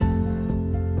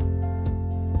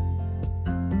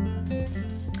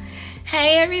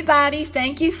Hey everybody,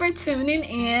 thank you for tuning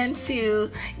in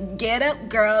to Get Up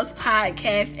Girls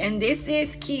podcast, and this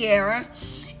is Kiara,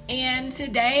 and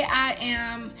today I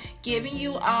am giving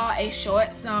you all a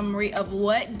short summary of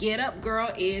what Get Up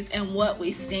Girl is and what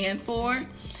we stand for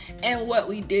and what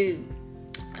we do.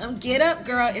 Get Up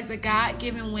Girl is a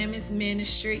God-given women's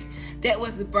ministry that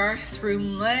was birthed through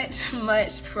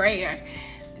much prayer.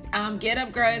 Get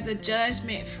Up Girl is a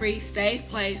judgment-free, safe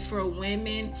place for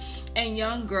women and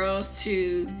young girls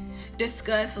to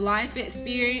discuss life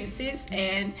experiences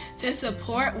and to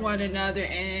support one another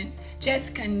and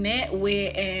just connect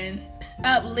with and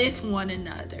uplift one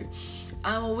another.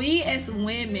 We as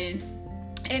women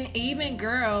and even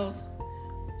girls,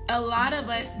 a lot of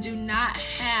us do not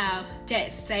have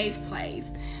that safe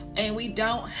place, and we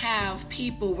don't have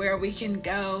people where we can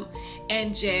go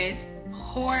and just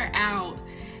pour out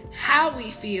how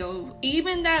we feel,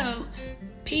 even though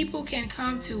people can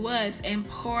come to us and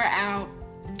pour out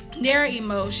their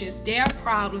emotions, their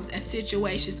problems, and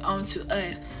situations onto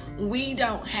us. We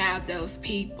don't have those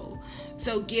people.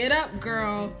 So Get Up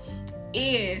Girl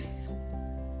is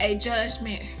a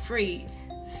judgment-free,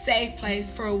 safe place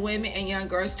for women and young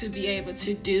girls to be able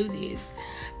to do this.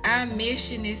 Our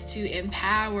mission is to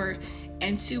empower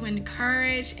and to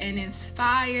encourage and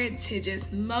inspire, to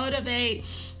just motivate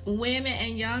women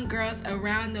and young girls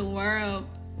around the world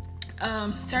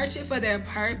searching for their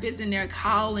purpose and their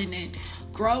calling and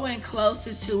growing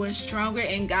closer to and stronger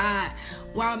in God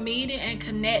while meeting and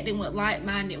connecting with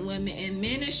like-minded women in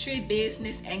ministry,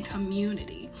 business, and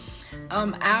community.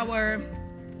 Our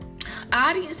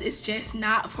audience is just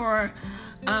not for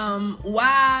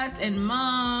wives and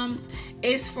moms.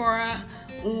 It's for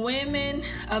women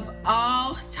of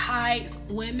all types,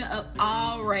 women of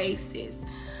all races,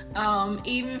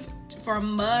 even for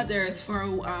mothers, for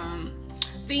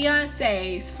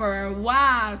fiancés, for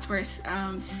wives, for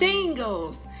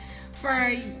singles,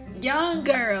 for young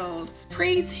girls,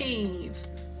 preteens.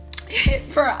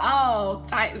 It's for all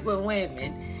types of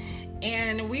women.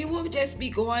 And we will just be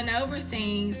going over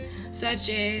things such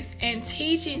as, and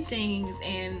teaching things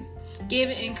and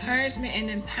giving encouragement and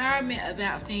empowerment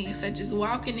about things such as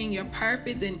walking in your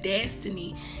purpose and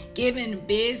destiny, giving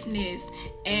business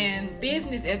and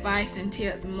business advice and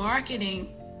tips,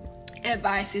 marketing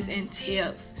advices and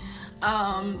tips,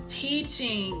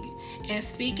 teaching and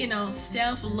speaking on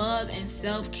self-love and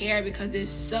self-care because it's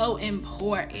so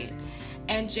important,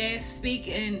 and just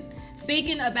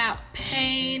speaking about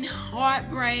pain,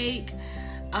 heartbreak,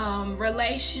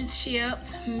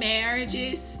 relationships,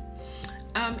 marriages,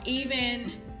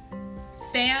 even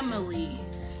family.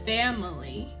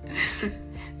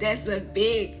 That's a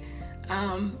big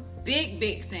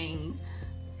thing.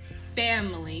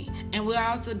 Family. And we'll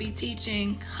also be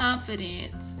teaching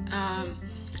confidence,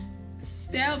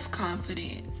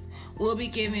 self-confidence. We'll be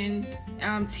giving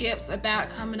tips about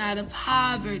coming out of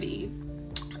poverty,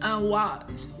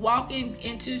 walking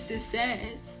into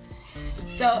success.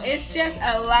 So it's just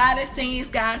a lot of things,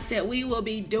 guys, that we will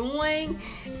be doing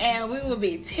and we will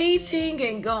be teaching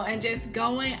and just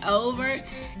going over.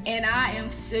 And I am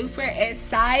super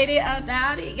excited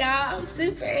about it, y'all. I'm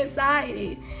super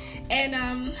excited.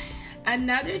 And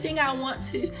another thing I want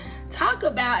to talk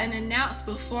about and announce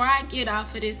before I get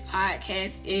off of this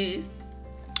podcast is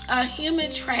human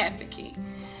trafficking.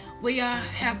 We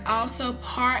have also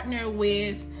partnered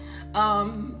with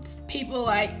people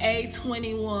like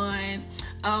A21,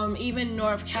 even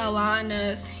North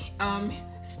Carolina's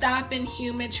Stopping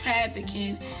Human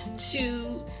Trafficking,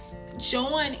 to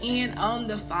join in on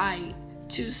the fight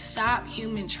to stop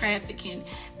human trafficking,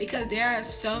 because there are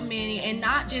so many, and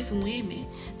not just women,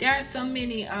 there are so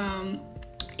many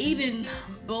even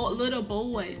little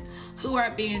boys who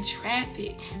are being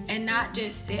trafficked, and not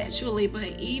just sexually, but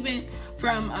even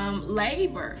from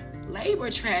labor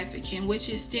trafficking, which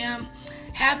is them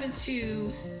having to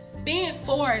being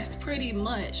forced pretty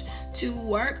much to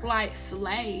work like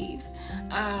slaves,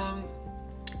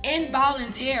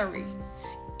 involuntary.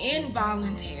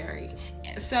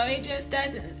 So it just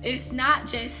doesn't, it's not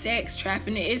just sex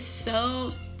trafficking,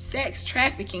 sex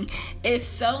trafficking is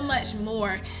so much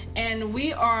more, and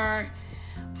we are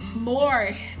more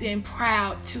than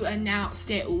proud to announce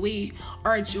that we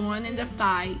are joining the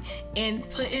fight and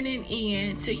putting an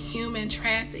end to human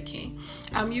trafficking.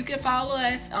 You can follow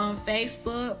us on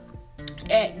Facebook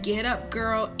at Get Up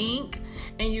Girl Inc.,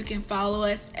 and you can follow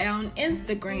us on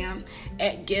Instagram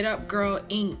at Get Up Girl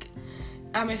Inc.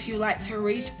 If you'd like to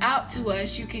reach out to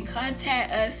us, you can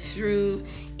contact us through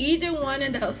either one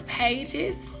of those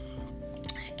pages,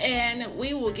 and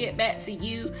we will get back to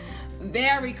you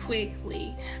very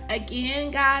quickly.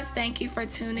 Again, guys, thank you for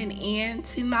tuning in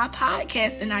to my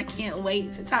podcast, and I can't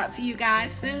wait to talk to you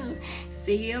guys soon.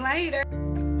 See you later.